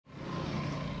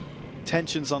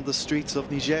Tensions on the streets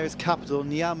of Niger's capital,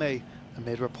 Niamey,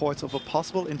 amid reports of a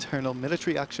possible internal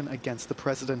military action against the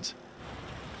president.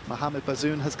 Mohamed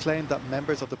Bazoum has claimed that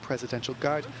members of the Presidential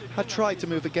Guard had tried to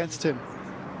move against him.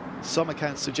 Some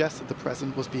accounts suggest that the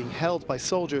president was being held by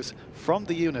soldiers from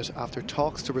the unit after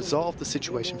talks to resolve the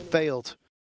situation failed.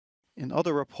 In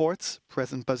other reports,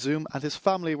 President Bazoum and his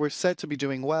family were said to be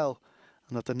doing well,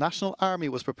 and that the National Army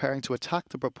was preparing to attack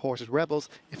the purported rebels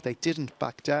if they didn't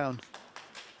back down.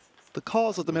 The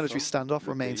cause of the military standoff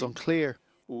remains unclear.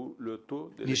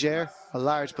 Niger, a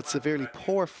large but severely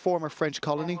poor former French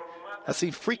colony, has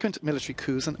seen frequent military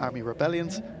coups and army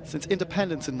rebellions since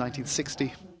independence in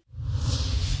 1960.